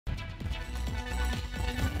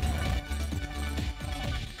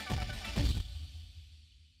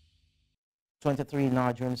23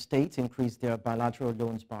 Nigerian states increased their bilateral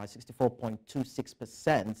loans by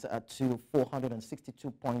 64.26% to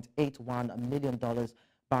 $462.81 million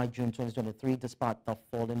by June 2023, despite the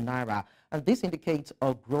fall in naira. And this indicates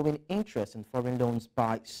a growing interest in foreign loans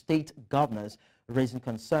by state governors, raising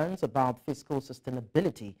concerns about fiscal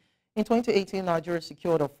sustainability. In 2018, Nigeria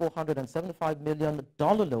secured a $475 million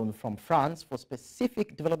loan from France for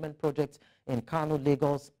specific development projects in Kano,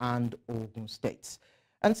 Lagos, and Ogun states.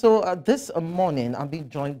 And so this morning, I'm being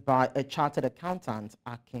joined by a chartered accountant,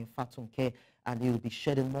 Akin Fatunke, and he will be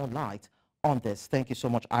shedding more light on this. Thank you so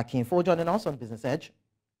much, Akin, for joining us on Business Edge.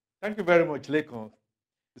 Thank you very much, Lekan.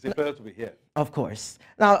 It's a pleasure to be here. Of course.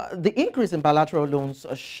 Now, the increase in bilateral loans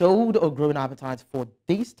showed a growing appetite for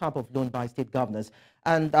this type of loan by state governors.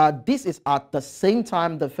 And this is at the same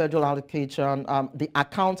time the federal allocation, the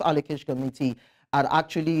account allocation committee had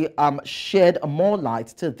actually shed more light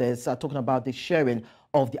to this, talking about the sharing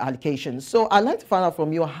of the allocation. So I'd like to find out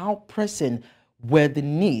from you, how pressing were the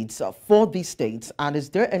needs for these states, and is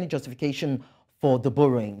there any justification for the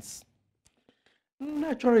borrowings?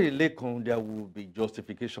 Naturally, Lekan, there will be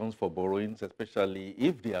justifications for borrowings, especially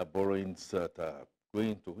if they are borrowings that are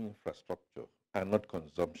going to infrastructure and not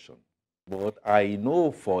consumption. But I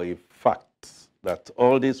know for a fact that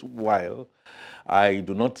all this while, I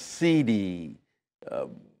do not see the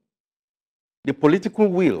political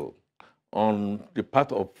will on the part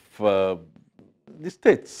of the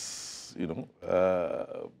states, to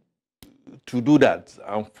do that,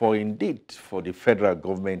 and for the federal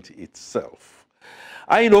government itself.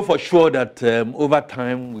 I know for sure that over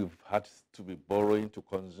time we've had to be borrowing to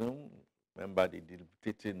consume. Remember the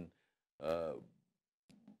debilitating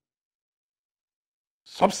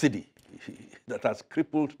subsidy that has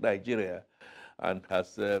crippled Nigeria and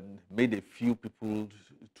has made a few people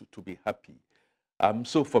to be happy.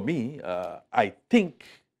 So for me, I think,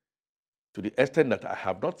 to the extent that I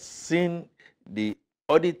have not seen the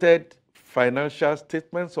audited financial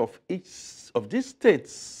statements of each of these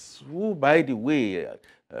states, who, by the way,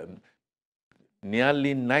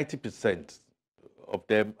 nearly 90% of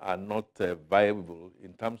them are not viable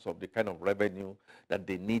in terms of the kind of revenue that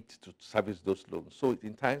they need to service those loans. So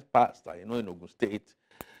in times past, I know in Ogun State,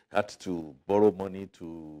 had to borrow money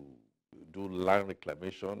to do land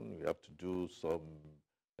reclamation. We have to do some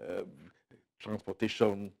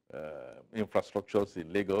transportation infrastructures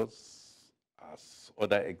in Lagos, as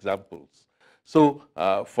other examples. So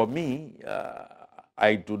for me,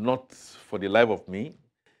 I do not, for the life of me,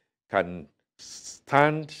 can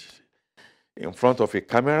stand in front of a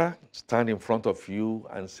camera, stand in front of you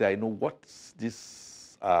and say, I know what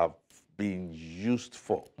this being used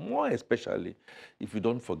for. More especially, if you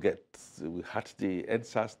don't forget, we had the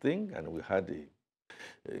NSAS thing, and we had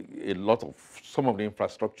a lot of, some of the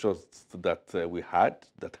infrastructures that we had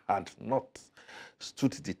that had not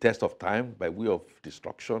stood the test of time by way of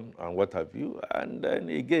destruction and what have you. And then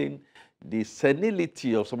again, the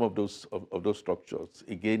senility of some of those structures,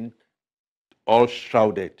 again, all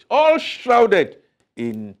shrouded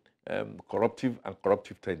in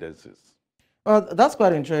corruptive tendencies. Well, that's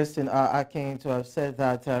quite interesting, Akin, to have said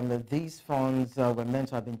that these funds were meant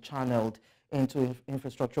to have been channeled into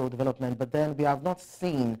infrastructural development, but then we have not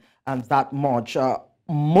seen that much,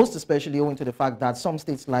 most especially owing to the fact that some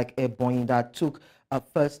states like Ebonyi that took a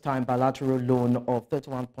first-time bilateral loan of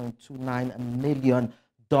 $31.29 million,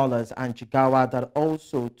 and Jigawa that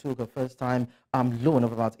also took a first-time loan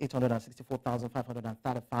of about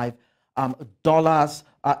 $864,535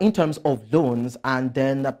 in terms of loans, and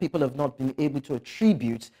then people have not been able to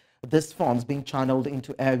attribute these funds being channeled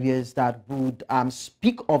into areas that would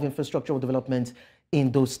speak of infrastructural development in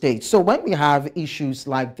those states. So when we have issues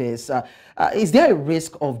like this, is there a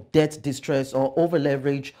risk of debt distress or over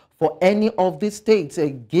leverage for any of these states,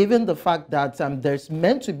 given the fact that there's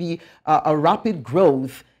meant to be a rapid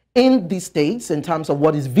growth in these states in terms of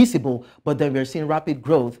what is visible, but then we're seeing rapid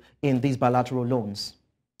growth in these bilateral loans?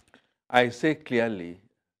 I say clearly,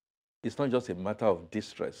 it's not just a matter of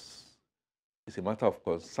distress. It's a matter of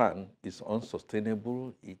concern. It's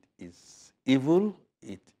unsustainable. It is evil.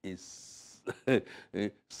 It is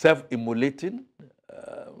self-immolating.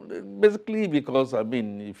 Basically because, I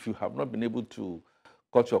mean, if you have not been able to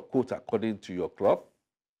cut your coat according to your cloth,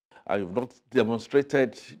 and you've not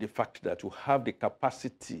demonstrated the fact that you have the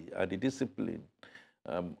capacity and the discipline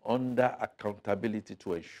under accountability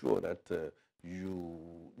to ensure that you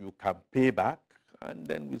can pay back, and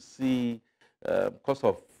then we see cost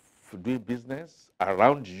of doing business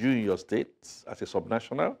around you in your state as a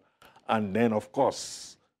subnational, and then of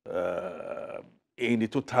course in the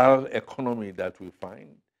total economy that we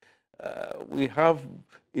find, We have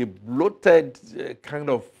a bloated kind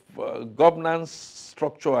of governance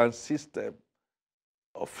structure and system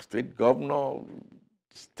of state governor,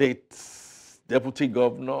 state deputy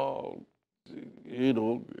governor, you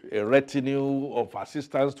know, a retinue of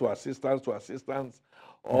assistants to assistants to assistants,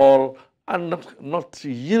 all, and not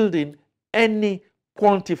yielding any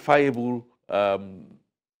quantifiable, I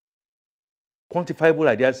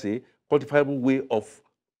dare say, quantifiable way of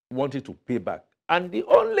wanting to pay back. And the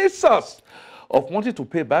only source of wanting to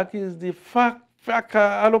pay back is the FAC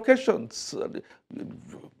allocations.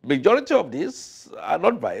 Majority of these are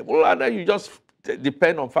not viable, and then you just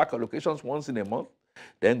depend on FAC allocations once in a month,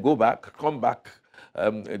 then go back, come back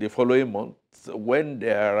the following month when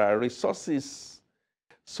there are resources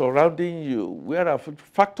surrounding you, where are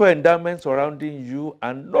factor endowments surrounding you,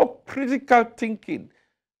 and no critical thinking.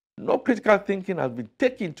 No critical thinking has been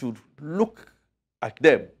taken to look at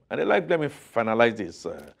them. And let me finalize this,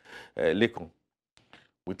 Lekan.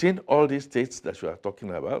 Within all these states that you are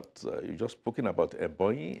talking about, you just spoken about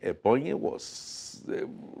Ebonyi. Ebonyi was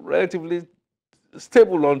relatively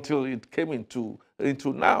stable until it came into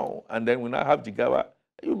now. And then we now have Jigawa.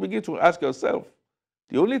 You begin to ask yourself,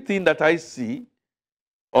 the only thing that I see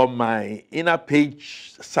on my inner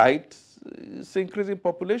page site is increasing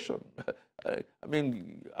population. I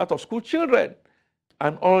mean, out of school children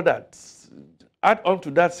and all that. Add on to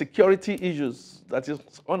that security issues that is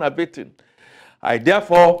unabating. I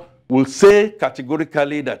therefore will say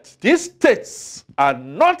categorically that these states are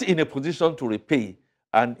not in a position to repay,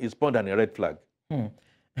 and it's more than a red flag. And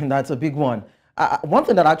that's a big one. One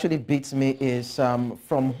thing that actually beats me is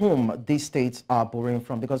from whom these states are borrowing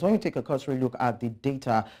from, because when you take a cursory look at the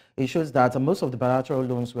data, it shows that most of the bilateral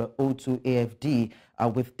loans were owed to AFD,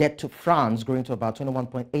 with debt to France growing to about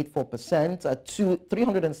 21.84% to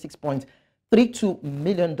 $306.32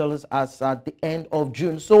 million as at the end of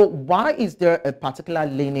June. So why is there a particular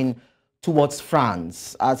leaning towards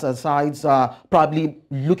France, as aside probably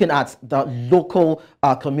looking at the local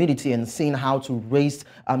community and seeing how to raise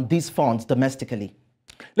these funds domestically?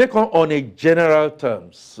 Like on a general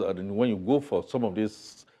terms, when you go for some of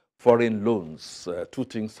these foreign loans, two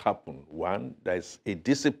things happen. One, there's a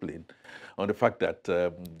discipline on the fact that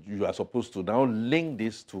you are supposed to now link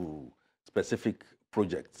this to specific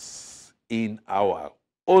projects. In our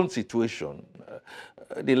own situation,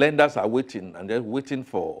 the lenders are waiting, and they're waiting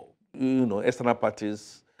for external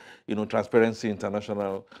parties, Transparency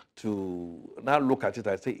International, to now look at it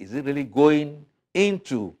and say, is it really going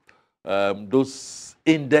into those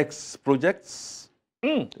index projects?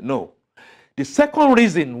 No. The second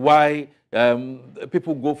reason why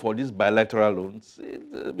people go for these bilateral loans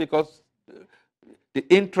is because the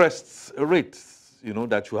interest rates,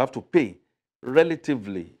 that you have to pay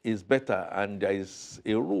relatively is better, and there is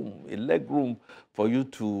a leg room for you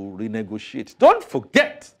to renegotiate. Don't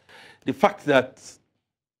forget the fact that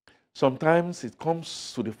sometimes it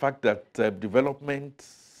comes to the fact that development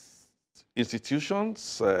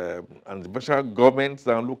institutions and the national governments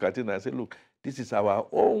now look at it and say, look, this is our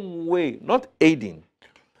own way, not aiding.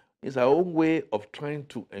 It's our own way of trying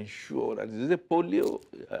to ensure that, is it polio?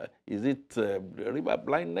 Is it river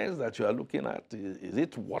blindness that you are looking at? Is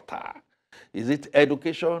it water? Is it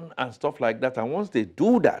education and stuff like that? And once they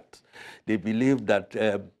do that, they believe that,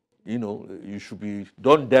 you should be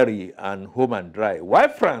done dirty and home and dry. Why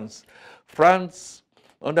France? France,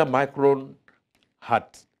 under Macron,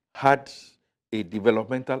 had a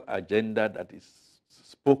developmental agenda that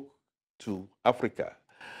spoke to Africa.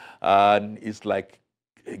 And it's like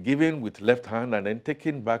giving with left hand and then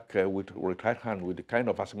taking back with right hand, with the kind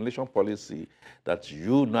of assimilation policy that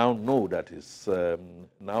you now know that is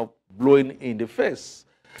now blowing in the face.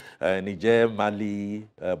 Niger, Mali,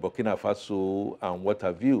 Burkina Faso, and what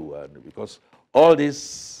have you. And because all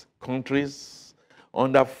these countries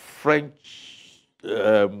under French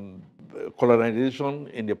colonization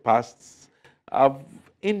in the past have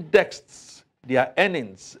indexed their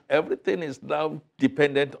earnings. Everything is now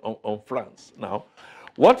dependent on France. Now,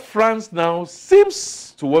 what France now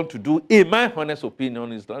seems to want to do, in my honest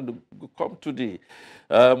opinion, is now to come to the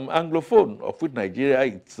Anglophone, of which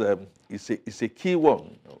Nigeria is a key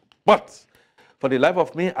one. But for the life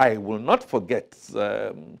of me, I will not forget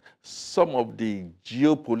some of the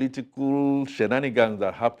geopolitical shenanigans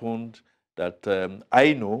that happened that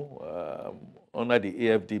I know under the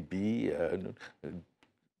AFDB,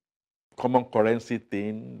 common currency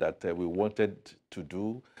thing that we wanted to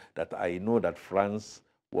do, that I know that France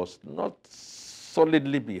was not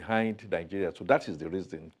solidly behind Nigeria. So that is the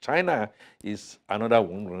reason. China is another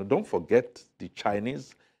one. Don't forget the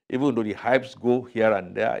Chinese, even though the hypes go here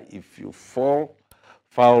and there, if you fall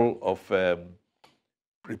foul of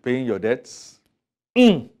repaying your debts.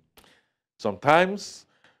 Mm. Sometimes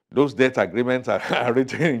those debt agreements are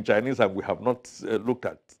written in Chinese and we have not looked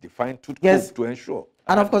at the fine-tooth comb to ensure.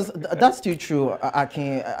 And of course, that's still true,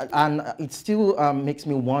 Akin, and it still makes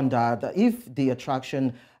me wonder that if the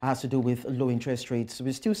attraction has to do with low interest rates,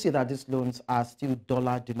 we still see that these loans are still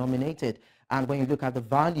dollar denominated. And when you look at the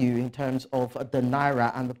value in terms of the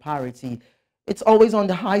naira and the parity, it's always on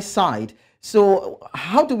the high side. So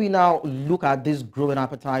how do we now look at this growing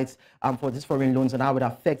appetite for these foreign loans and how it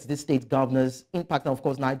affects the state governors, impacting, of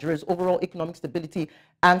course, Nigeria's overall economic stability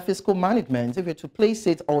and fiscal management? If you're to place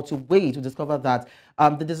it or to weigh to discover that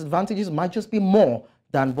the disadvantages might just be more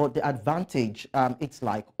than what the advantage it's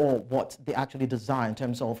like or what they actually desire in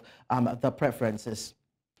terms of the preferences.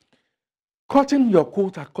 Cutting your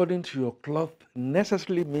coat according to your cloth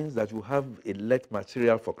necessarily means that you have a let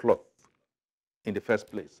material for cloth in the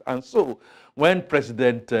first place. And so when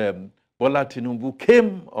President Bola Tinubu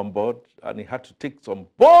came on board and he had to take some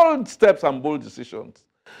bold steps and bold decisions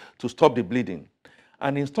to stop the bleeding,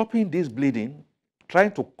 and in stopping this bleeding,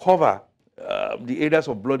 trying to cover the areas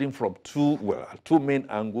of blooding from two main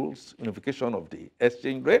angles: unification of the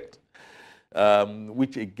exchange rate,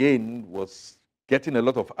 which again was getting a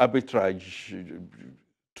lot of arbitrage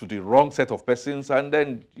to the wrong set of persons, and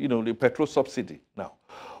then, you know, the petrol subsidy. Now,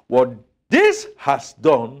 what this has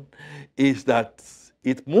done is that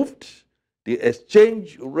it moved the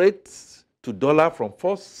exchange rate to dollar from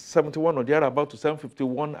 471 or thereabout to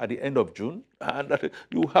 751 at the end of June, and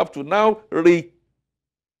you have to now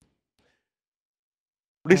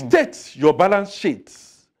restate your balance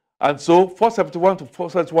sheets. And so 471 to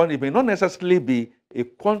 471, it may not necessarily be a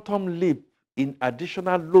quantum leap in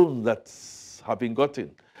additional loans that have been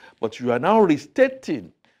gotten, but you are now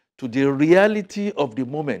restating to the reality of the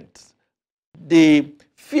moment. The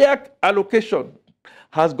fiat allocation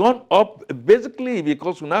has gone up basically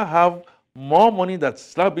because we now have more money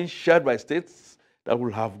that's now being shared by states that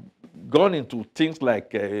will have gone into things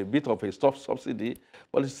like a bit of a stop subsidy,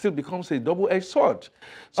 but it still becomes a double-edged sword.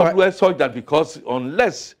 Double-edged sword that, because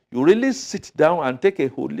unless you really sit down and take a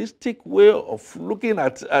holistic way of looking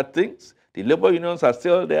at things, the labor unions are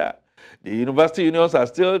still there. The university unions are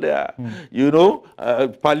still there. You know,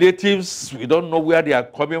 palliatives, we don't know where they are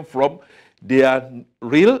coming from. They are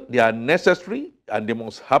real, they are necessary, and they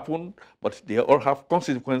must happen, but they all have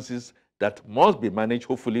consequences that must be managed.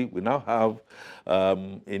 Hopefully, we now have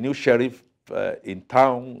a new sheriff in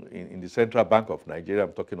town in the Central Bank of Nigeria.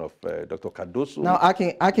 I'm talking of Dr. Cardoso. Now,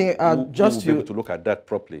 Akin, just to look at that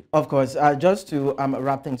properly. Of course, just to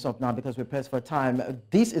wrap things up now, because we're pressed for time.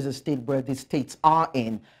 This is a state where the states are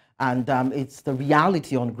in, and it's the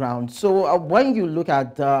reality on ground. So when you look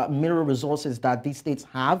at the mineral resources that these states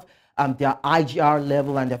have, their IGR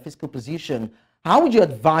level and their fiscal position, how would you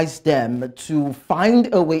advise them to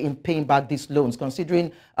find a way in paying back these loans,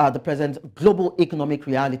 considering the present global economic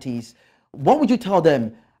realities? What would you tell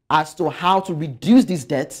them as to how to reduce these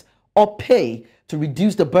debts or pay to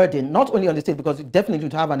reduce the burden, not only on the state, because it definitely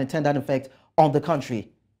would have an attendant effect on the country?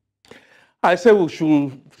 I say we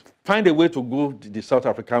should find a way to go the South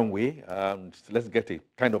African way. Let's get a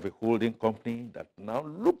kind of a holding company that now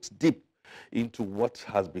looks deep into what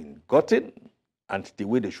has been gotten and the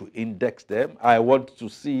way they should index them. I want to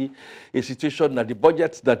see a situation that the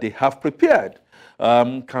budgets that they have prepared,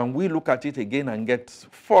 can we look at it again and get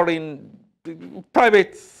foreign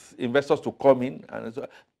private investors to come in and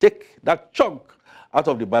take that chunk out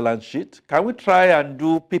of the balance sheet? Can we try and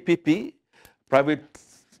do PPP, private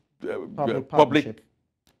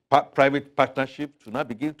partnership, to now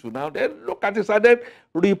begin to now then look at this and then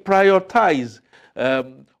reprioritize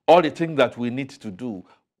all the things that we need to do?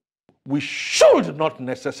 We should not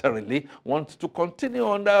necessarily want to continue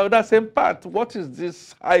on that same path. What is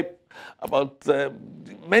this hype about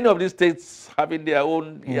many of these states having their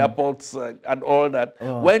own airports and all that,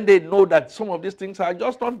 when they know that some of these things are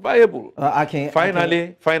just not viable?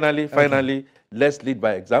 Finally, let's lead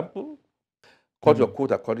by example. Cut your coat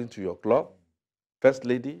according to your cloth. First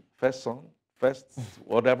lady, first son, first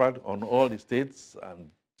whatever on all the states, and,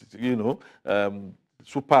 you know,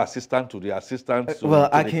 super assistant to the assistant to the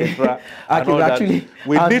caterer, and all that.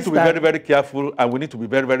 We need to be very, very careful, and we need to be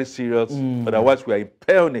very, very serious. Otherwise, we are in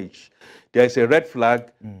peonage. There is a red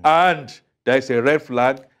flag, and there is a red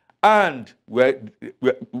flag, and we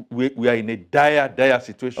are in a dire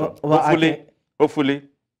situation. Hopefully.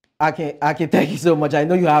 Akin, thank you so much. I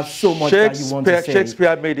know you have so much that you want to say.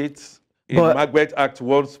 Shakespeare made it in Macbeth Act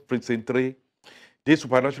 1, Prince 3. This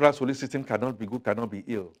supernatural soliciting cannot be good, cannot be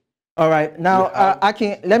ill. All right, now have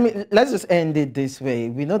Akin, let's just end it this way.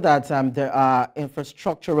 We know that there are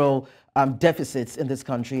infrastructural deficits in this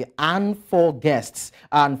country, and for guests,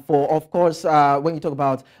 and for, of course, when you talk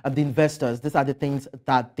about the investors, these are the things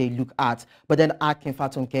that they look at. But then, Akin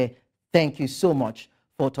Fatunke, thank you so much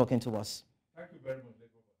for talking to us. Thank you very much.